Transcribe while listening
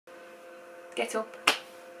Get up.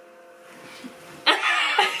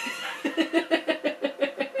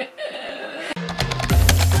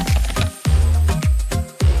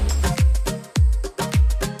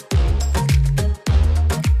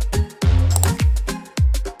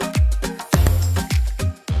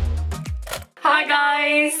 Hi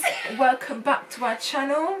guys! Welcome back to our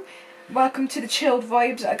channel. Welcome to the chilled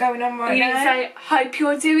vibes that are going on right now. You say, hope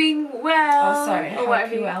you're doing well. Oh sorry, or hope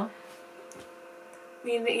whatever you well.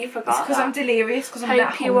 You forgot. It's because I'm delirious, because I'm hope that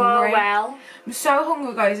hungry. You are well. I'm so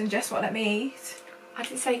hungry guys, and Jess won't let me eat. I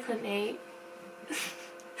didn't say you couldn't eat.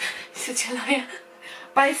 Such a liar.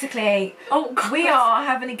 Basically, oh, God. We are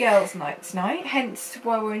having a girls' night tonight, hence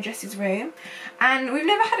why we're in Jess's room. And we've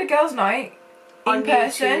never had a girls' night in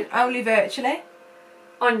person, only virtually.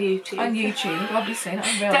 On YouTube. On YouTube, obviously, not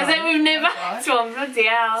in real life. Doesn't we've never had one, bloody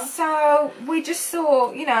hell. So we just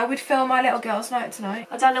thought, you know, we'd film our little girls' night tonight.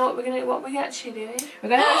 I don't know what we're actually doing. We're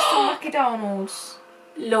going to have some McDonald's.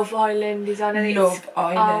 Love Island is on it. Love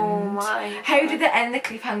Island. Oh my God. How did they end the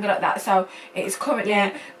cliffhanger like that? So it's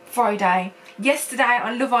currently Friday. Yesterday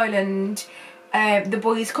on Love Island, the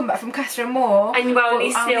boys come back from Castor and Moore. And you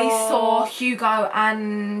only saw Hugo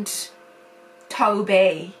and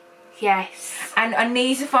Toby. Yes. And I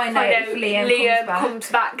need to find out if Liam comes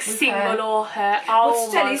back single or hurt. Oh, but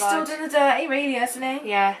still, he's still done the dirty, really, hasn't he?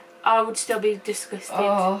 Yeah. I would still be disgusted.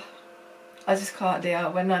 Oh, I just can't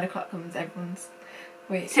deal. When 9 o'clock comes, everyone's...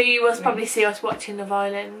 So you will probably see us watching Love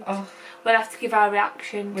Island. Oh. We'll have to give our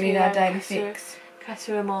reaction we need our daily fix.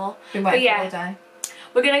 Castor and Moore. Been waiting all day.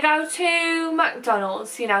 We're going to go to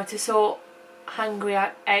McDonald's, you know, to sort hungry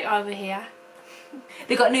out over here.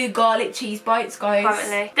 They got new garlic cheese bites, guys.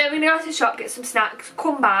 Apparently. Then we're going to go to the shop, get some snacks,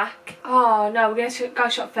 come back. Oh no, we're going to go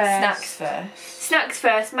shop first. Snacks first. Snacks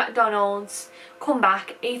first, McDonald's. Come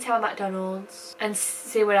back, eat our McDonald's, and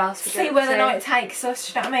see what else we see where the night takes us,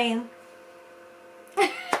 you know what I mean?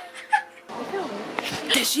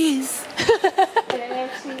 There she is.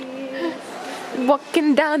 There she is.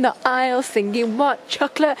 Walking down the aisle singing, what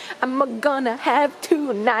chocolate am I gonna have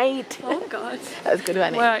tonight? Oh God. That was good,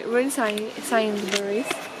 wasn't it? Right, we're in Sainsbury's.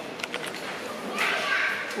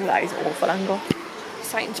 Oh, that is awful angle.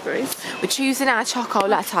 Sainsbury's. We're choosing our chocolate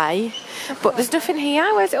latte, but there's nothing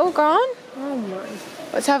here. Where's it all gone? Oh my.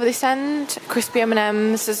 What's over this end? Crispy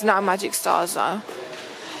M&M's. There's no magic stars though.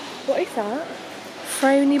 What is that?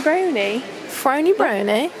 Frony brownie. Frony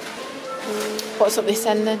brownie? What's up this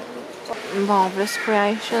end then? Marvellous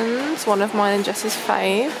Creations, one of mine and Jess's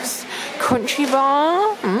faves. Country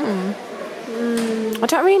Bar. I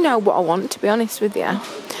don't really know what I want, to be honest with you. No.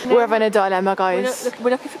 We're having a dilemma, guys.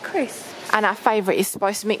 We're looking for crisps. And our favourite is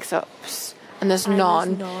spice mix-ups. And there's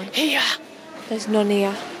none. Here. There's none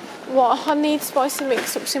here. What? I need spicy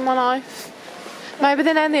mix-ups in my life. Maybe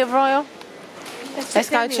they're in the other aisle. Let's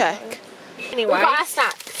go check. Anyway. We've got our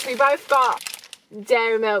snacks. We both got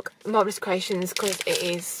Dairy Milk Marvellous Creations because it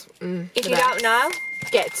is if you don't know,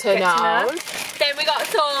 get to know. Then we got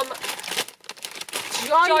some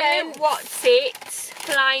Giant What's It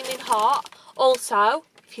Flaming Hot. Also,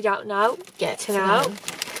 if you don't know, get to know.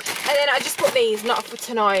 And then I just put these, not for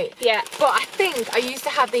tonight. Yeah. But I think I used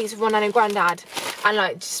to have these with my nan and granddad and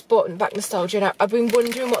like just brought them back nostalgia. And I've been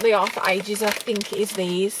wondering what they are for ages and I think it is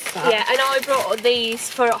these. So. Yeah, and I brought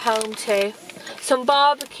these for at home too. Some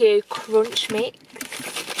barbecue crunch mix.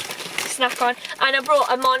 Snack on. And I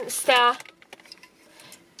brought a Monster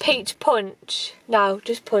peach punch. No,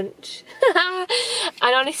 just punch. And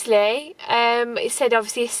honestly, it said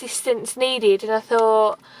obviously assistance needed, and I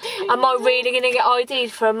thought, am I really going to get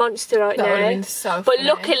ID'd for a Monster right now? That would have been so But funny.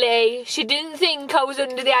 luckily, she didn't think I was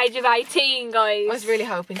under the age of 18, guys. I was really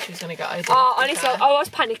hoping she was going to get ID'd. Oh, honestly, I was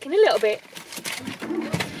panicking a little bit.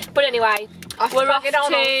 But anyway, we're off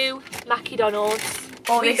to McDonald's.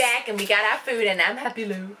 We're back and we got our food and I'm happy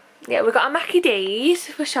Lou. Yeah, we've got a Mackie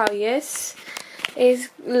D's, we'll show you. Is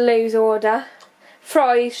Lou's order.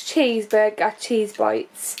 Fries, cheeseburger, cheese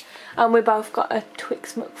bites. And we both got a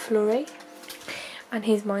Twix McFlurry. And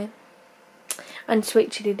here's mine. And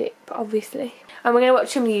sweet chilli dip, obviously. And we're going to watch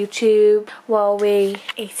some YouTube while we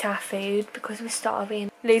eat our food because we're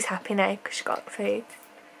starving. Lou's happy now because she got food.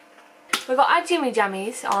 We've got our Jimmy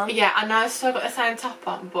Jammies on. Yeah, I know I've still got the same top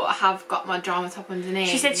on, but I have got my drama top underneath.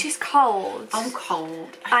 She said she's cold. I'm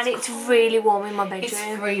cold. And it's really warm in my bedroom.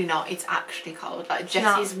 It's really not. It's actually cold. Like,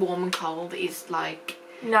 Jessie's warm and cold is like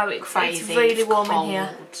no, it's crazy. It's really warm in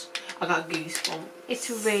here. I got goosebumps. It's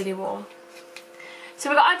really warm.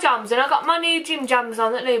 So we got our jams, and I got my new gym jams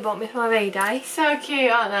on that Lou bought me for my V-Day. So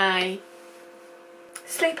cute, aren't they?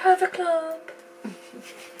 Sleepover club.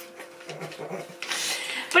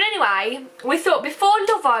 But anyway, we thought before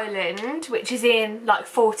Love Island, which is in like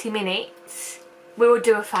 40 minutes, we would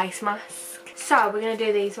do a face mask. So we're going to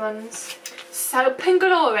do these ones. Soap and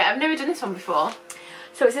Glory. I've never done this one before.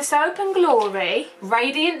 So it's a Soap and Glory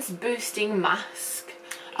Radiance Boosting Mask.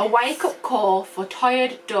 A wake-up call for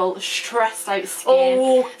tired, dull, stressed out skin.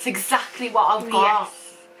 Oh, it's exactly what I've got.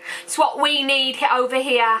 yes. It's what we need over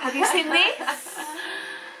here. Have you seen this?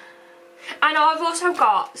 And I've also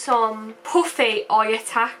got some puffy eye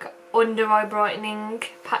attack under eye brightening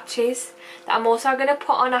patches that I'm also going to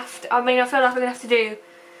put on after. I mean, I feel like I'm going to have to do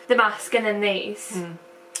the mask and then these.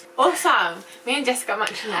 Also, me and Jess got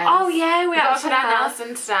matching nails. Oh yeah, we got actually our have. nails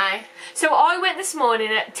done today. So I went this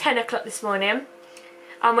morning at 10 o'clock this morning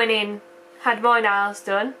and went in, had my nails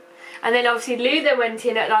done, and then obviously Lou then went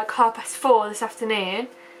in at like 4:30 this afternoon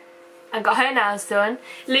and got her nails done.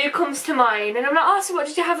 Lou comes to mine and I'm like, oh, so what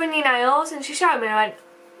did you have on your nails? And she showed me and I went,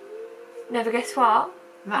 never guess what?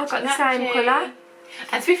 I've got the same colour.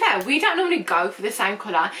 And to be fair, we don't normally go for the same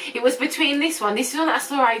colour. It was between this one that I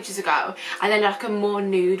saw ages ago, and then like a more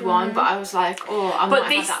nude one, but I was like, oh, I might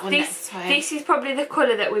have that one next time. This is probably the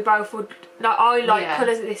colour that we both would, like I like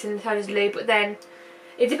colours like this and so does Lou, but then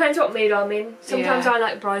it depends what mood I'm in. Sometimes I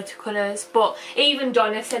like brighter colours, but even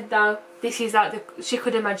Donna said though, this is like she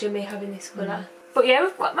could imagine me having this colour. But yeah,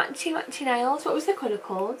 we've got matchy nails. What was the colour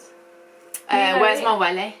called? Where's my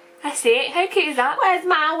welly? That's it. How cute is that? Where's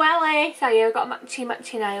my welly? So yeah, we've got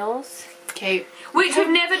matchy nails. Cute. Which we've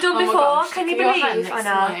never done before. Gosh, can you believe? I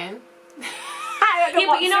know. Yeah,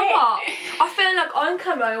 but you know what? I feel like on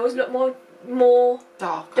camera I always look more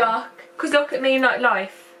dark. Because look at me in like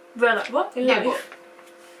life. We're like, what? In life? But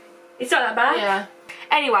it's not that bad. Yeah.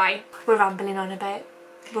 Anyway, we're rambling on about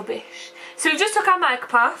rubbish. So we just took our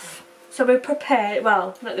makeup off. So we're prepared.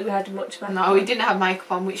 Well, not that we had much makeup. No, we didn't have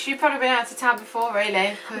makeup on, which you've probably been able to tell before,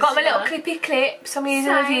 really. Got my little clippy clips. I'm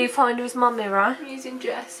using a viewfinder as my mirror. I'm using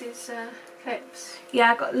Jess's clips.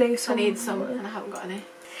 Yeah, I got loose. I need some, and I haven't got any.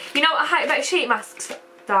 You know what I hate about sheet masks,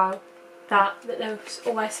 though? That they're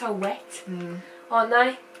always so wet, aren't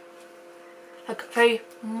they? Like very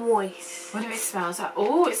moist. What do it smells like?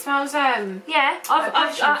 Oh, it smells yeah,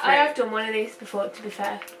 I have done one of these before, to be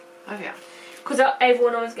fair. Oh yeah. Because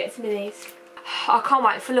everyone always gets me these. I can't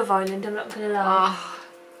wait for Love Island, I'm not going to lie. Oh.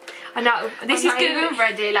 I know, this is going to be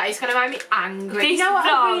ready, like it's going to make me angry. You know what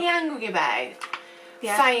I'm really angry about?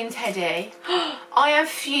 Yeah. Faye and Teddy. I am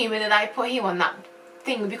fuming that they put him on that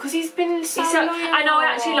thing because he's been so loyal. I know, I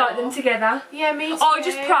actually like them together. Yeah, me too. I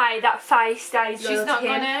just pray that Faye stays She's not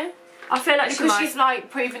going to. I feel like she might. Because she's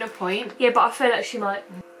like proving a point. Yeah, but I feel like she might.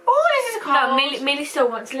 Oh, this is cold. No, Millie still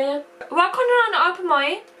wants Liam. Why can't I not open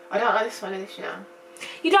mine? I don't like the smell of this, you know.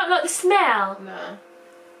 You don't like the smell? No.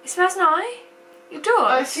 It smells nice. It does.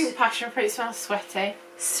 I think passion fruit smells sweaty.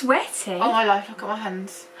 Sweaty? Oh my life, look at my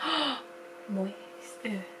hands. Moist.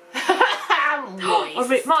 Moist. I've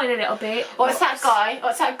ripped mine a little bit. What's that guy?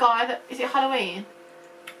 What's that guy that... Is it Halloween?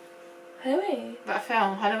 Halloween? That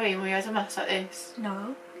film, Halloween, where he has a mask like this.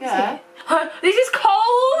 No. Yeah. This is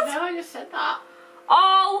cold! No, I just said that.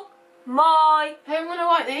 Oh my... I don't want to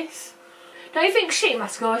like this. Don't you think sheet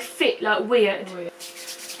masks always fit like weird? Oh, yeah.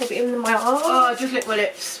 Put it in my eyes. Oh, I just licked my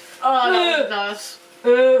lips. Oh, that was nice.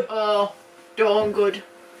 Oh, darn good.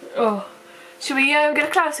 Oh. Should we get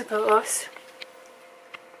a close-up of us?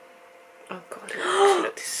 Oh god, it actually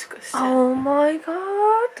looks disgusting. Oh my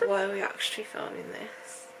god. Why are we actually filming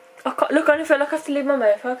this? I can't, look, I feel like I have to leave my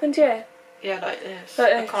mouth open, do you? Yeah, like this.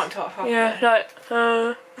 Like I this. can't talk halfway. Yeah, like,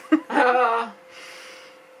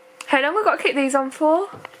 How long we got to keep these on for?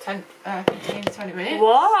 15 to 20 minutes.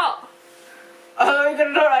 What? Oh, you're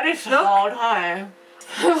gonna do like this the whole time.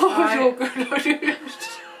 Oh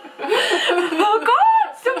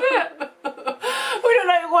god, stop it! We don't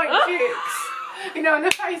like white chicks. You know, and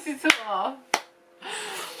the faces are.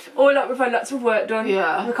 Or like we've had lots of work done.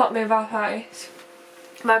 Yeah. We can't move our face.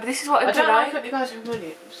 Maybe this is what I don't like what you guys with my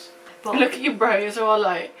lips. But look at your brows are all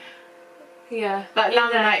like. Yeah. Like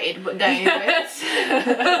laminated but dangerous.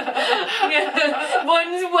 Yeah.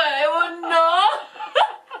 One's wet, one's not.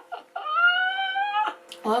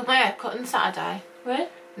 Well, my haircut on Saturday. When?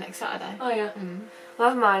 Next Saturday. Oh yeah. I'll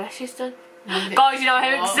have my eyelashes done. Mm. Guys, you know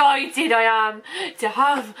how excited I am to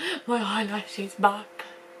have my eyelashes back.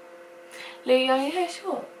 Lou, you have your hair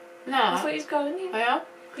short? No. That's what he's going in. Oh yeah?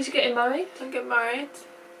 Because you're getting married. Don't get married.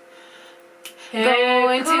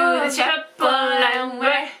 Going to the chapel and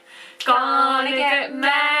we're gonna get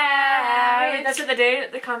married. That's what they do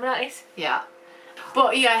at the camera is. Yeah.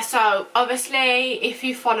 But yeah, so obviously if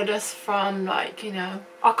you followed us from like, you know,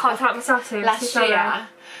 I can't take myself seriously. last year,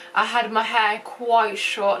 I had my hair quite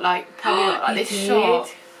short, like probably like this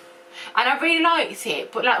short. And I really liked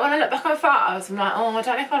it, but like when I look back on photos, I'm like, oh, I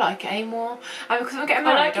don't know if I like it anymore. And because I'm getting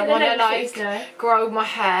married, I want to like grow my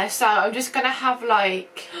hair, so I'm just gonna have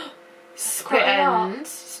like split ends.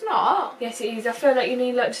 It's not. Yes, it is. I feel like you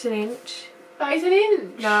need like just an inch. Like, is it an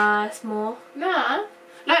inch? Nah, it's more. Nah.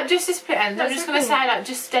 Like just a split ends. I'm just gonna say like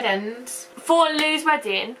just dead ends. For Lou's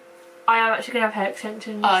wedding, I am actually gonna have hair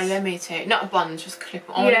extensions. Oh yeah, me too. Not a bun, just clip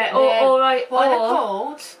them. Yeah, or like what are they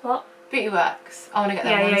called? What? Beauty Works. I want to get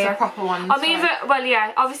them ones, the proper ones. I'm either, well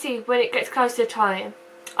yeah, obviously when it gets close to the time,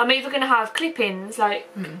 I'm either going to have clip-ins, like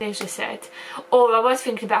Liz just said, or I was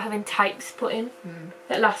thinking about having tapes put in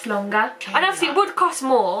that last longer. And obviously it would cost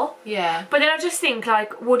more. Yeah. But then I just think,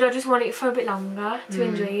 like, would I just want it for a bit longer to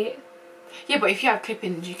enjoy it? Yeah, but if you have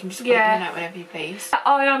clip-ins, you can just put them out whenever you please.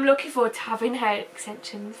 I am looking forward to having hair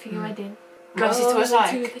extensions for your wedding. My sister was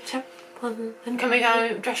like, can we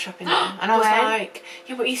go dress shopping now? And I was like,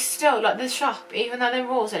 yeah, but you still, like, the shop, even though the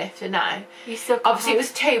rules are lifted now, you still can't. Obviously it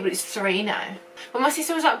was 2, but it's 3 now. But my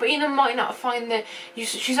sister was like, but you might not find the,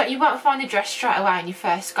 she's like, you won't find the dress straight away when you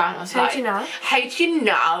first go. And I was like, how do you know? How do you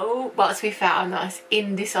know? Well, to be fair, I'm not an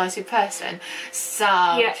indecisive person, so,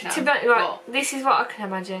 yeah, you know, to be right, this is what I can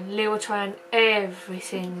imagine. Lou will try on every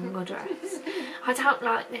single dress. I don't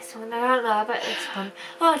like this one, I don't know about this one.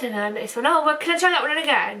 Oh, I don't know about this one. Oh, well, can I try that one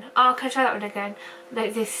again? Oh, can I try that one again?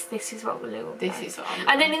 Like, this is what Lou will This is what I'm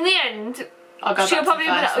And then in the end, she'll probably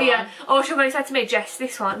be like, oh yeah, or she'll probably say to me, Jess,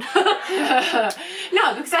 this one.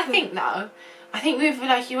 No, because I think though, I think with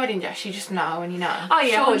like your wedding dress, you just know when you know. Oh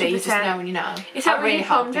yeah, surely 100%. You just know when you know. It's not really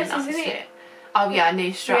prom dress, isn't it? Oh yeah, I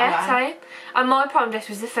knew straight away. Yeah, same. And my prom dress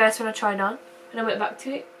was the first one I tried on, and I went back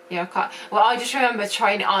to it. Yeah, okay. Well, I just remember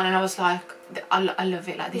trying it on, and I was like, I love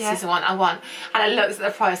it. Like, this is the one I want. And I looked at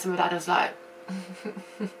the price, and my dad was like,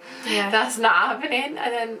 that's not happening.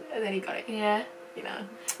 And then he got it. Yeah. You know.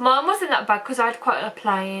 Mine wasn't that bad because I had quite a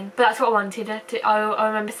plain, but that's what I wanted. I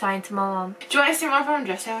remember saying to my mum, do you want to see my prom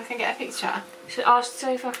dress so I can get a picture? I'll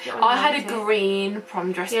show if I can get one. I had a green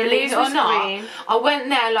prom dress, believe it or not. Green. I went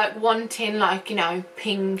there like wanting, like, you know,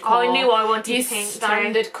 pink. I knew I wanted pink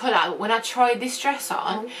standard colour. But when I tried this dress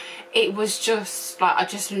on, it was just like, I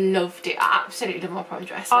just loved it. I absolutely love my prom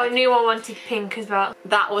dress. I knew I wanted pink as well.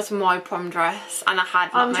 That was my prom dress, and I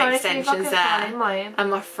had like, my extensions there and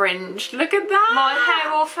my fringe. Look at that. My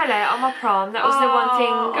hair all fell out on my prom. That was the one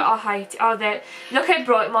thing I hated. Oh, look how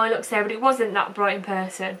bright mine looks there, but it wasn't that bright in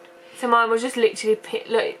person. So mine was just literally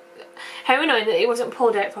look. How annoying that it wasn't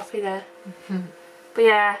pulled out properly there. But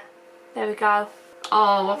yeah, there we go.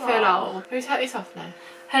 Oh, I feel old. Can we take this off now?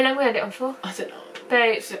 How long we had it on for? I don't know.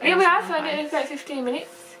 Yeah, we have. I did it about 15 minutes.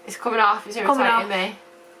 It's coming off. It's irritating me.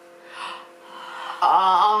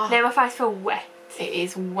 Oh. Now my face feels wet. It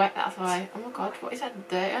is wet, that's why. Oh my god, what is that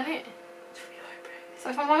dirt on it? It's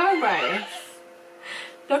like from my eyebrows.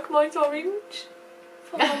 Look, mine's orange.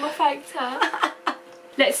 From my fake tan.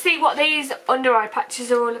 Let's see what these under eye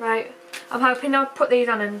patches are all about. I'm hoping I'll put these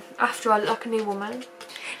on and after I look like a new woman.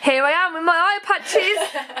 Here I am with my eye patches.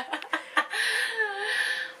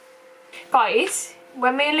 Guys,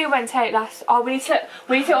 when me and Lou went out last, we need to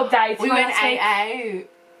update. We went out.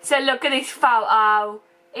 So look at this photo.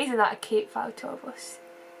 Isn't that a cute photo of us?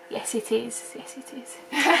 Yes, it is. Yes, it is.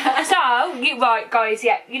 So, right, guys.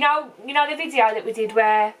 Yeah, you know the video that we did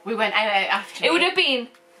where we went out after. It would have been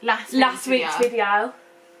last week's video.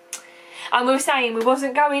 And we were saying we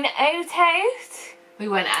wasn't going out. We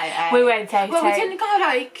went out. We went out. Well, we didn't go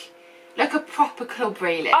like a proper club,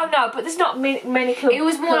 really. Oh no, but there's not many clubs. It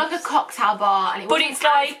was more like a cocktail bar, and it wasn't it's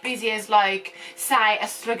like as busy as like, say, a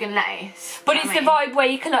Slug and Lace. But it's the vibe where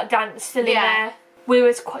you can like dance still in there. We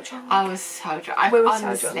was quite drunk. I was so drunk.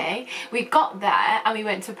 Honestly, we got there and we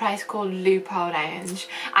went to a place called Loophole Lounge,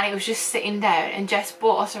 and it was just sitting down, and Jess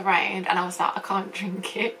brought us around, and I was like, I can't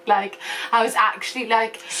drink it. Like, I was actually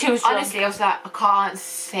like, she was honestly drunk. I was like, I can't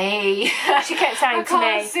see. She kept saying to me,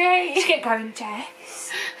 I can't see. She kept going,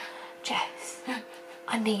 Jess,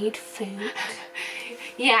 I need food.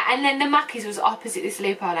 Yeah, and then the Mackey's was opposite this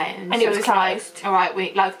Loophole Lounge. And it was closed. Like, alright,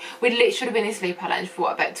 we'd literally have been in this Loophole Lounge for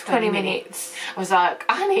what, about 20 minutes. I was like,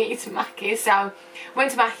 I need some Mackey's. So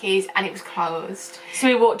went to Mackey's and it was closed. So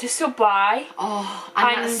we walked to Subway. Oh,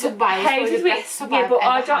 and that Subway was the best Subway yeah, but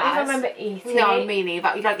I've I don't even remember eating. No, me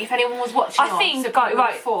neither. Like, if anyone was watching I think,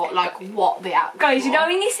 right, thought, like, what the actual. Guys, you know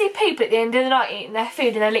when you see people at the end of the night eating their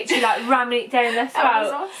food and they're literally like ramming it down their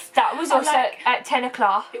throat? That was us like, at 10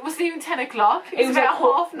 o'clock. It wasn't even 10 o'clock. It was about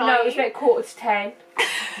half 9. No, it was about 9:45.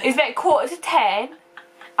 It was about 9:45.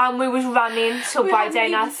 And we was running Subway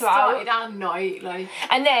down our throat. Started our night, like.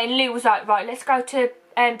 And then Lou was like, right, let's go to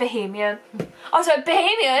Bohemian. I was like,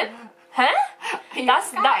 Bohemian? Huh? That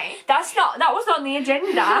was not on the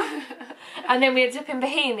agenda. And then we ended up in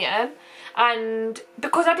Bohemian, and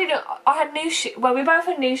because I had new shoes. Well, we both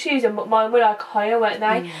had new shoes, but mine were like higher, weren't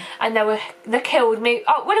they? And they killed me.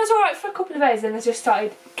 Oh, when I was alright for a couple of days, then they just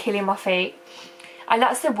started killing my feet, and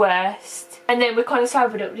that's the worst. And then we kind of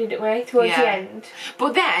sobered up, didn't we, towards the end?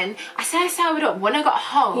 But then I sobered up when I got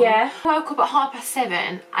home. I woke up at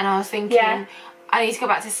 7:30, and I was thinking I need to go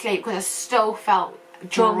back to sleep because I still felt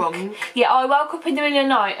drunk. Yeah, I woke up in the middle of the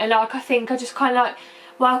night, and like I think I just kind of like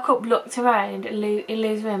woke up, looked around in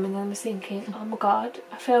Lou's room, and then was thinking, oh my god,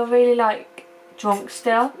 I feel really like drunk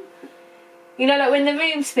still. You know, like when the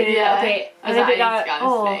room's spinning a little bit, and a bit like,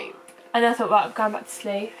 oh. And I thought, right, I'm going back to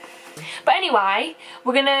sleep. But anyway,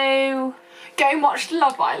 we're gonna go and watch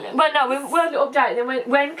Love Island. Well, no, we'll update them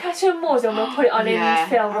when Catch and Moore's on. We'll put it on and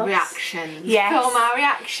film us. Reactions. Yes. Film our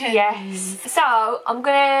reactions. Yes. So I'm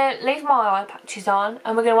gonna leave my eye patches on,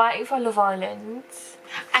 and we're gonna wait for Love Island.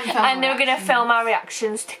 And then we're going to film our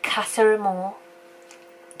reactions to Casa Amor.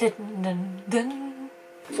 Dun, dun, dun.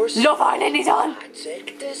 Love Island is on!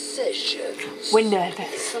 We're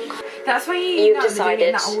nervous. That's why you've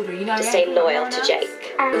decided to stay loyal to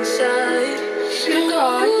Jake.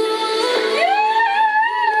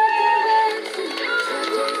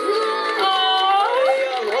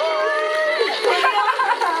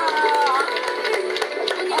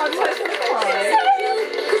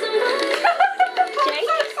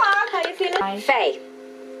 Faye,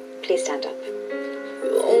 please stand up.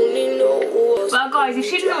 Well, guys, if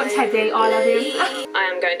she doesn't want Teddy, I'll have him. I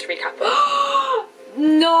am going to recap it.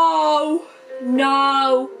 No!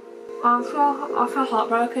 No! I feel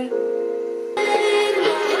heartbroken.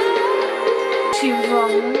 She was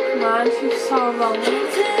wrong, man. She was so wrong.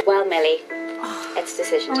 Well, Millie, it's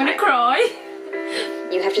decision time. I'm gonna cry.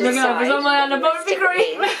 You have to decide. Stick with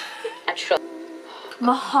me and trust.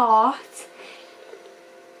 My heart.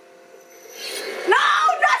 No,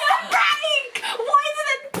 not the break! Why did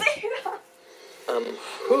it do that?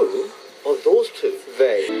 Who are those two?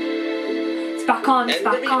 They. It's back on, it's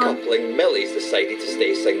back on. In the recoupling, Millie's decided to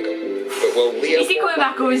stay single. But will Leah... Is he coming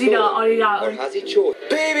back or is he not? Or, or has he chosen?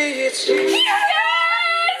 Baby, it's you. Yes!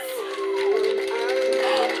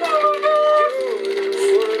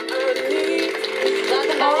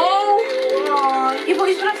 Oh! Yeah, but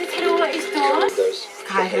he's gonna have to tell all what he's done.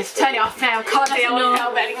 Okay, let's turn it off now. I can't deal with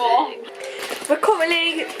film anymore. We're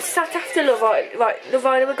currently sat after Love Island. Right, Love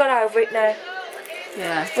Island, we've gone over it now.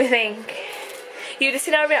 Yeah. We think. You'd have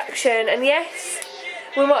seen our reaction, and yes,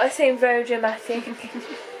 we might have seemed very dramatic.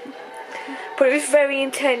 But it was very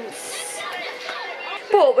intense.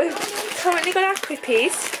 But we've currently got our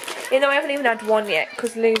quippies, even though we haven't even had one yet,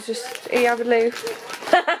 because Lou's just... Are you having Lou?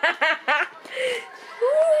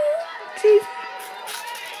 Jeez.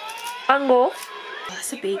 Angle.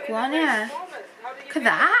 That's a big one, yeah. Look at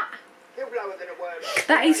that.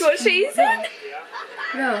 That is what she said.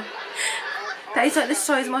 No. That is like the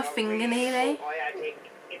size of my finger nearly.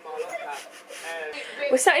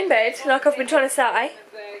 We're sat in bed, like I've been trying to say,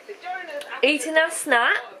 eating our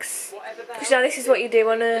snacks. Because now this is what you do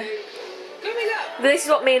on a... But this is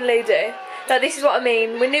what me and Lou do. Like, this is what I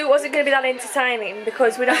mean. We knew it wasn't going to be that entertaining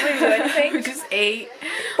because we don't really do anything. We just eat.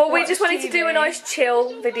 But we just wanted to do a nice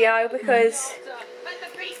chill video because...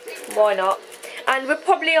 Why not? And we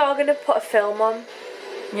probably are going to put a film on.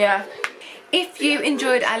 Yeah. If you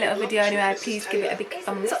enjoyed our little video anyway, please give it a big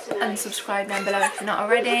thumbs up and subscribe down below if you're not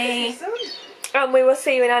already. And we will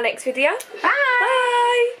see you in our next video. Bye!